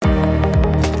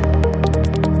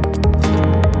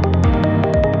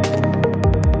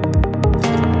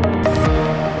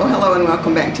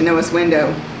welcome back to Noah's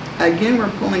Window. Again,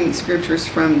 we're pulling scriptures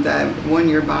from the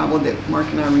one-year Bible that Mark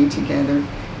and I read together.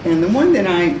 And the one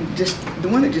that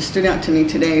just stood out to me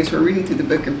today is we're reading through the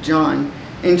book of John.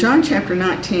 In John chapter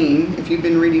 19, if you've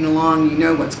been reading along, you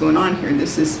know what's going on here.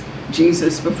 This is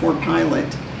Jesus before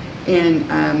Pilate.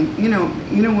 And you know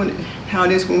how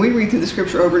it is when we read through the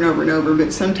scripture over and over and over,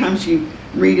 but sometimes you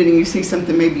read it and you see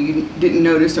something maybe you didn't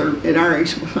notice, or at our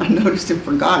age, I noticed and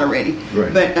forgot already.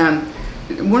 Right. But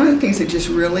one of the things that just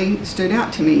really stood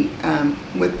out to me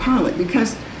with Pilate,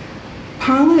 because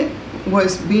Pilate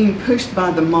was being pushed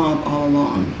by the mob all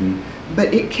along,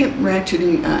 but it kept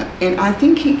ratcheting up, and I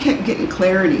think he kept getting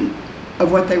clarity of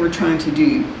what they were trying to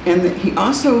do, and that he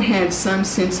also had some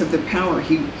sense of the power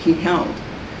he held.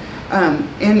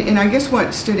 And I guess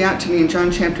what stood out to me in John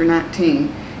chapter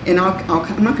 19, and I'm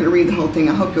not going to read the whole thing.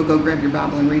 I hope you'll go grab your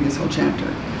Bible and read this whole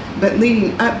chapter. But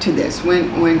leading up to this,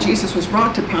 when Jesus was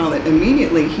brought to Pilate,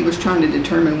 immediately he was trying to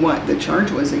determine what the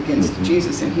charge was against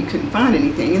Jesus, and he couldn't find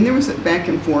anything. And there was a back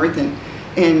and forth,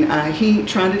 and he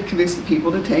tried to convince the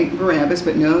people to take Barabbas,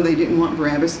 but no, they didn't want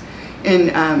Barabbas.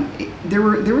 And there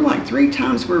were like 3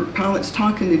 times where Pilate's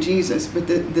talking to Jesus, but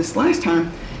this last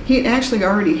time, he had actually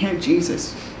already had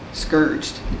Jesus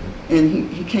scourged.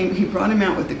 And he brought him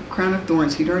out with the crown of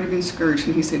thorns. He'd already been scourged,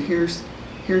 and he said, here's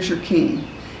your king.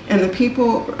 And the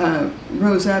people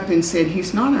rose up and said,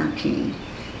 he's not our king.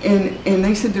 And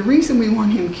they said, the reason we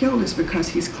want him killed is because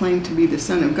he's claimed to be the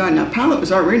Son of God. Now, Pilate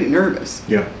was already nervous.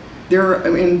 Yeah.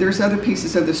 There's other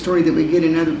pieces of the story that we get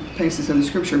in other places of the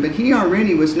scripture, but he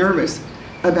already was nervous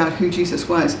about who Jesus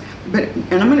was.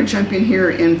 And I'm going to jump in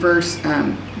here in verse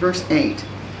 8.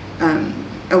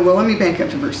 Well, let me back up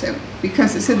to verse 7.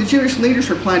 Because it said, the Jewish leaders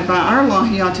replied, by our law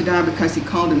he ought to die because he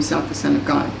called himself the Son of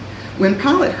God. When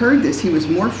Pilate heard this, he was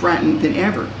more frightened than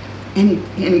ever. And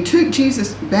he took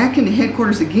Jesus back into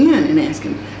headquarters again and asked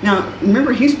him. Now,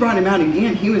 remember, he's brought him out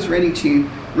again. He was ready to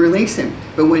release him.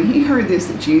 But when he heard this,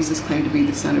 that Jesus claimed to be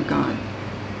the Son of God,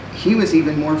 he was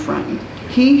even more frightened.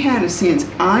 He had a sense,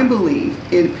 I believe,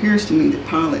 it appears to me that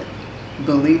Pilate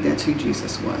believed that's who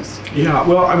Jesus was. Yeah,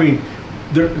 well, I mean,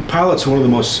 Pilate's one of the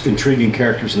most intriguing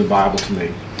characters in the Bible to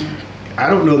me. I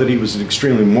don't know that he was an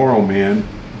extremely moral man,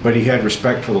 but he had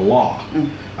respect for the law.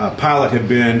 Pilate had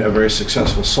been a very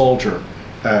successful soldier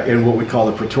in what we call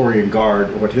the Praetorian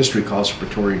Guard, or what history calls the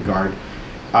Praetorian Guard.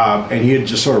 And he had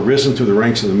just sort of risen through the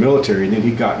ranks of the military, and then he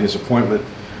got his appointment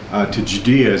to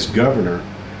Judea as governor.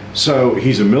 So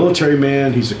he's a military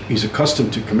man, he's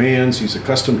accustomed to commands, he's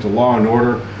accustomed to law and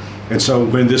order. And so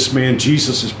when this man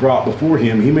Jesus is brought before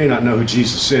him, he may not know who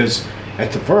Jesus is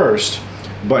at the first,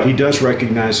 but he does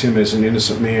recognize him as an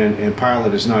innocent man, and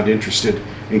Pilate is not interested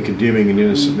in condemning an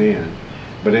innocent man.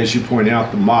 But as you point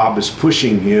out, the mob is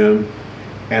pushing him,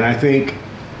 and I think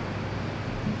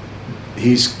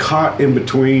he's caught in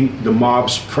between the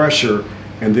mob's pressure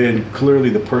and then clearly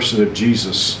the person of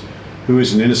Jesus, who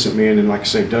is an innocent man, and like I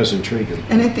say, does intrigue him.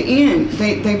 And at the end,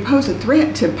 they pose a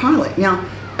threat to Pilate. Now,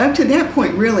 up to that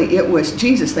point, really, it was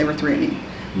Jesus they were threatening.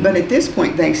 But at this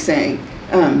point, they say,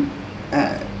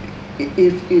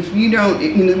 if you don't,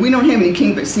 we don't have any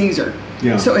king but Caesar.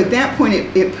 Yeah. So at that point,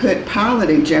 it put Pilate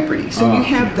in jeopardy. So you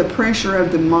have the pressure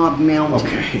of the mob mounting.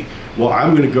 Okay. Well,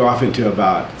 I'm going to go off into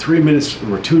about 3 minutes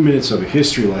or 2 minutes of a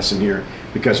history lesson here,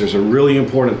 because there's a really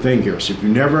important thing here. So if you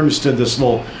never understood this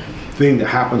little thing that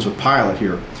happens with Pilate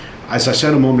here, as I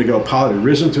said a moment ago, Pilate had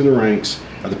risen through the ranks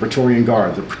of the Praetorian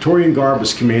Guard. The Praetorian Guard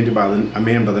was commanded by a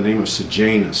man by the name of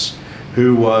Sejanus,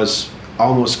 who was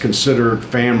almost considered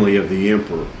family of the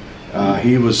emperor.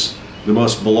 He was the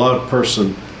most beloved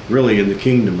person really in the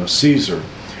kingdom of Caesar.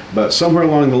 But somewhere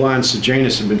along the line,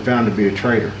 Sejanus had been found to be a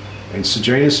traitor. And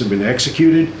Sejanus had been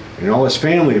executed, and all his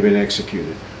family had been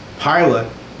executed.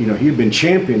 Pilate, he had been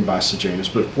championed by Sejanus,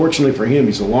 but fortunately for him,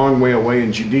 he's a long way away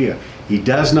in Judea. He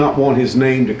does not want his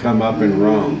name to come up in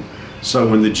Rome. So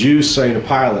when the Jews say to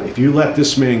Pilate, if you let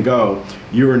this man go,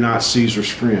 you are not Caesar's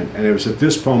friend. And it was at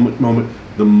this moment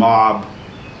the mob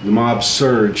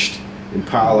surged, and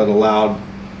Pilate allowed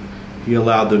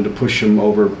them to push him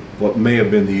over what may have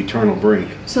been the eternal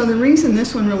brink. So the reason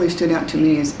this one really stood out to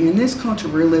me is in this culture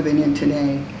we're living in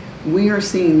today, we are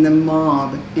seeing the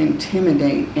mob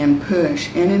intimidate and push,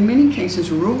 and in many cases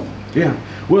rule. Yeah.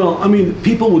 Well, I mean,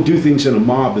 people will do things in a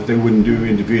mob that they wouldn't do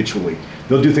individually.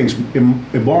 They'll do things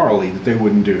immorally that they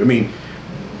wouldn't do. I mean,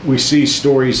 we see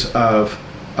stories of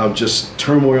just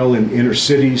turmoil in inner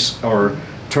cities, or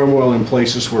turmoil in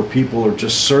places where people are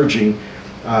just surging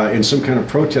in some kind of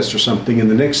protest or something, and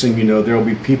the next thing you know, there will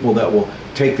be people that will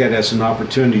take that as an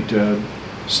opportunity to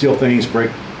steal things,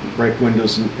 break break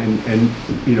windows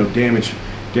and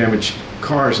damage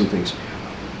cars and things.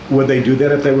 would they do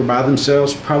that if they were by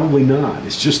themselves? Probably not.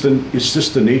 It's just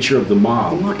the nature of the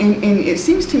mob. And it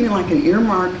seems to me like an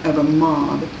earmark of a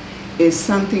mob is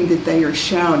something that they are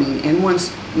shouting. And once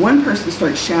one person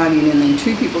starts shouting, and then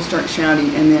two people start shouting,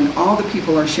 and then all the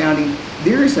people are shouting,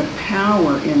 there is a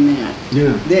power in that.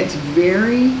 Yeah. That's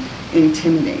very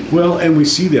intimidating. Well, and we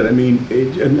see that. I mean,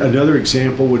 another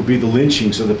example would be the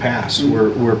lynchings of the past,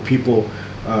 where people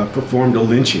performed a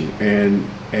lynching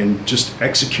and just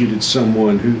executed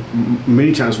someone who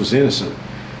many times was innocent.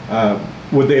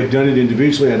 Would they have done it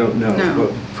individually? I don't know. No.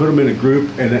 But put them in a group,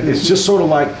 and it's just sort of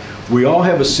like we all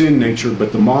have a sin nature,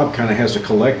 but the mob kind of has a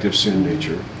collective sin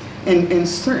nature. And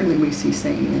certainly we see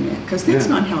Satan in it, because that's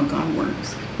Yeah. not how God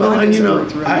works. Well, God and doesn't you know, work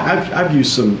through a mob. I've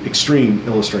used some extreme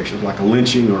illustrations, like a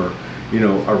lynching or,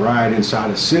 a riot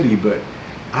inside a city, but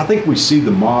I think we see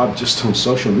the mob just on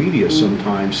social media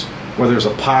sometimes, where there's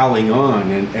a piling on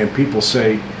and people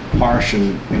say harsh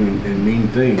and mean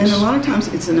things. And a lot of times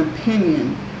it's an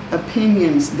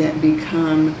opinions that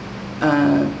become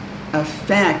a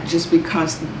fact just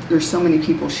because there's so many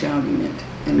people shouting it.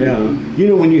 And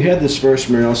Yeah. When you had this verse,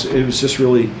 Meryl, it was just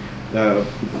really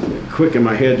quick in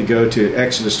my head to go to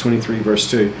Exodus 23, verse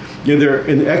 2. There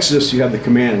in Exodus you have the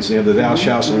commands. You have the thou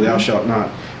shalt and the thou shalt not.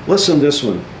 Listen to this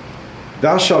one.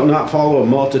 Thou shalt not follow a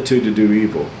multitude to do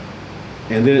evil.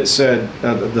 And then it said,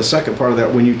 the second part of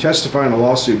that, when you testify in a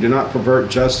lawsuit, do not pervert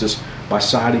justice by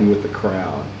siding with the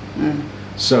crowd.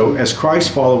 So as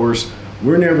Christ followers,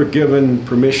 we're never given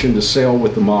permission to sail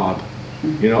with the mob.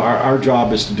 Our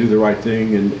job is to do the right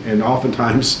thing, and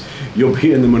oftentimes you'll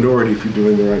be in the minority if you're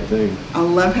doing the right thing. I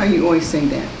love how you always say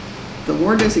that. The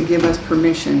Lord doesn't give us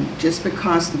permission just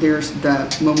because there's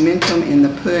the momentum and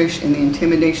the push and the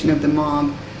intimidation of the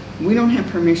mob. We don't have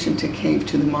permission to cave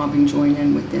to the mob and join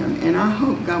in with them. And I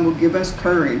hope God will give us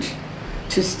courage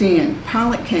to stand.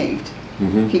 Pilate caved.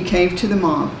 He caved to the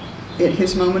mob. At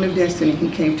his moment of destiny, he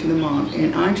caved to the mob.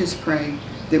 And I just pray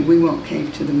that we won't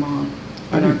cave to the mob.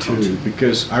 I do too,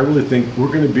 because I really think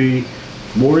we're going to be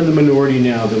more in the minority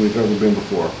now than we've ever been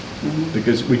before.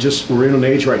 Because we're in an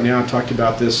age right now, I talked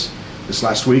about this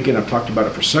last week, and I've talked about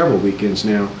it for several weekends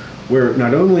now, where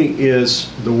not only is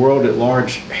the world at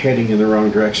large heading in the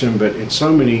wrong direction, but in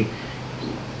so many,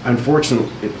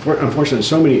 unfortunately in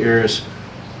so many areas,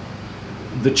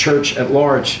 the church at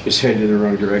large is heading in the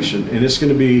wrong direction. And it's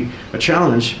going to be a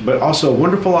challenge, but also a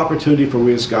wonderful opportunity for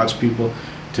we as God's people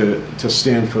to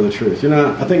stand for the truth.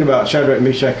 I think about Shadrach,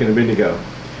 Meshach, and Abednego.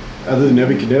 Other than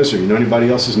Nebuchadnezzar, you know anybody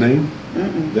else's name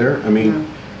there? I mean,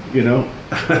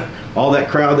 all that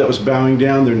crowd that was bowing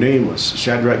down, they're nameless.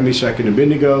 Shadrach, Meshach, and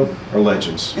Abednego are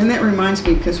legends. And that reminds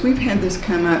me, because we've had this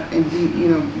come up and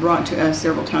be, brought to us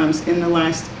several times in the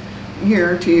last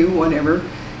year or two, whatever.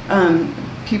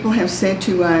 People have said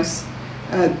to us,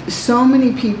 so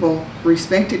many people,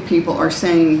 respected people, are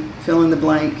saying, fill in the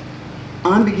blank.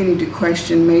 I'm beginning to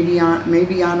question, maybe I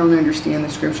don't understand the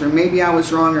scripture, maybe I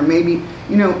was wrong, or maybe,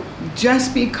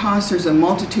 just because there's a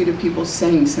multitude of people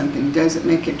saying something doesn't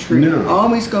make it true. No.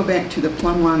 Always go back to the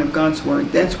plumb line of God's word.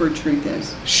 That's where truth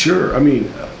is. Sure. I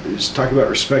mean, just talk about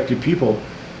respected people.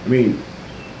 I mean,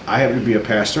 I happen to be a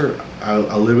pastor. I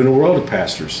live in a world of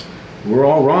pastors. We're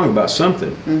all wrong about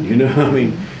something, I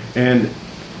mean, and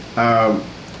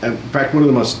in fact, one of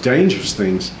the most dangerous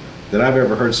things that I've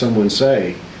ever heard someone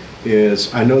say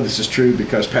is, I know this is true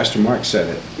because Pastor Mark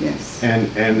said it. Yes.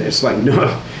 And it's like,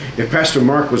 no, if Pastor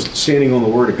Mark was standing on the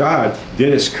Word of God,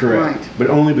 then it's correct. Right. But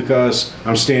only because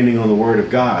I'm standing on the Word of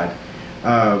God.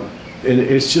 And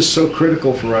it's just so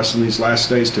critical for us in these last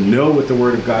days to know what the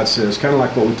Word of God says, kind of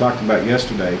like what we talked about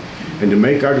yesterday, and to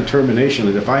make our determination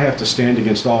that if I have to stand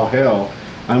against all hell,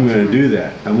 I'm going to do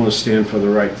that. I'm going to stand for the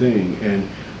right thing. And,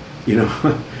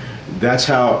 that's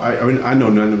how, I know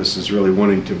none of us is really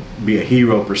wanting to be a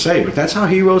hero per se, but that's how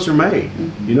heroes are made.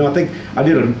 I think I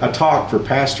did a talk for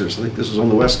pastors. I think this was on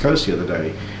the West Coast the other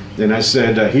day. And I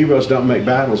said, heroes don't make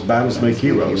battles, battles make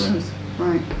heroes.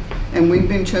 Right. And we've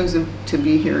been chosen to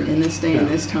be here in this day and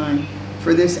this time,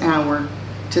 for this hour,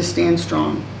 to stand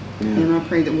strong. Yeah. And I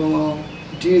pray that we'll all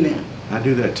do that. I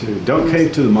do that too. Don't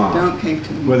cave to the mob. Don't cave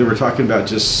to the mob. Whether we're talking about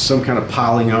just some kind of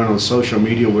piling on social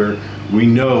media where we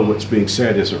know what's being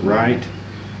said isn't right,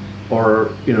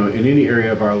 or in any area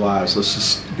of our lives, let's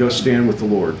just go stand with the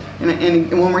Lord.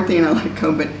 And one more thing, and I'll let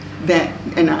go, but that,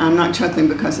 and I'm not chuckling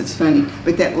because it's funny,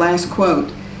 but that last quote,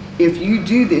 if you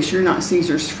do this, you're not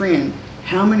Caesar's friend.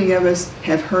 How many of us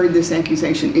have heard this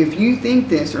accusation? If you think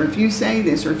this, or if you say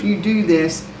this, or if you do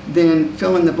this, then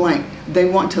fill in the blank. They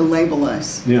want to label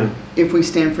us if we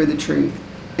stand for the truth.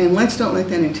 And let's don't let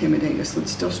that intimidate us.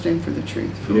 Let's still stand for the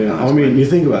truth. For Yeah, God's I mean, word. you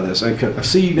think about this. I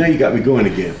see, now you got me going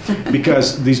again.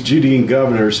 Because these Judean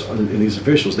governors and these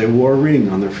officials, they wore a ring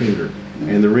on their finger.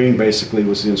 And the ring basically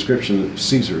was the inscription,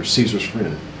 Caesar's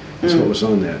friend. That's what was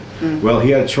on that. Well, he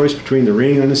had a choice between the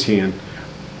ring on his hand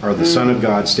or the Son of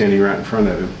God standing right in front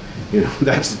of him. You know,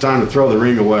 that's the time to throw the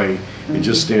ring away and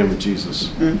just stand with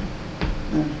Jesus.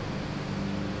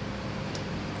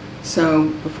 So,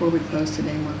 before we close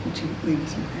today, Mark, would you lead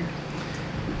us in prayer?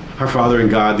 Our Father in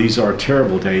God, these are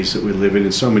terrible days that we live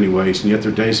in so many ways, and yet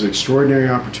they're days of extraordinary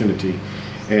opportunity.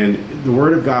 And the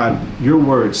Word of God, your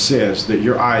Word says that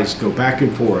your eyes go back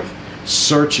and forth,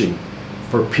 searching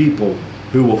for people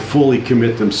who will fully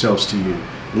commit themselves to you.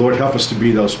 Lord, help us to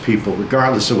be those people,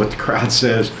 regardless of what the crowd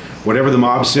says, whatever the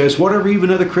mob says, whatever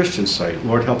even other Christians say.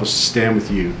 Lord, help us to stand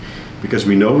with you, because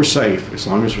we know we're safe as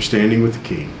long as we're standing with the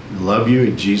King. We love you.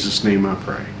 In Jesus' name I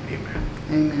pray. Amen.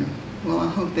 Amen. Well, I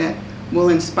hope that will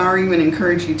inspire you and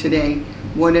encourage you today,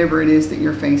 whatever it is that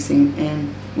you're facing.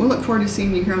 And we'll look forward to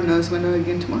seeing you here on Nose Window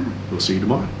again tomorrow. We'll see you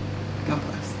tomorrow. God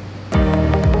bless.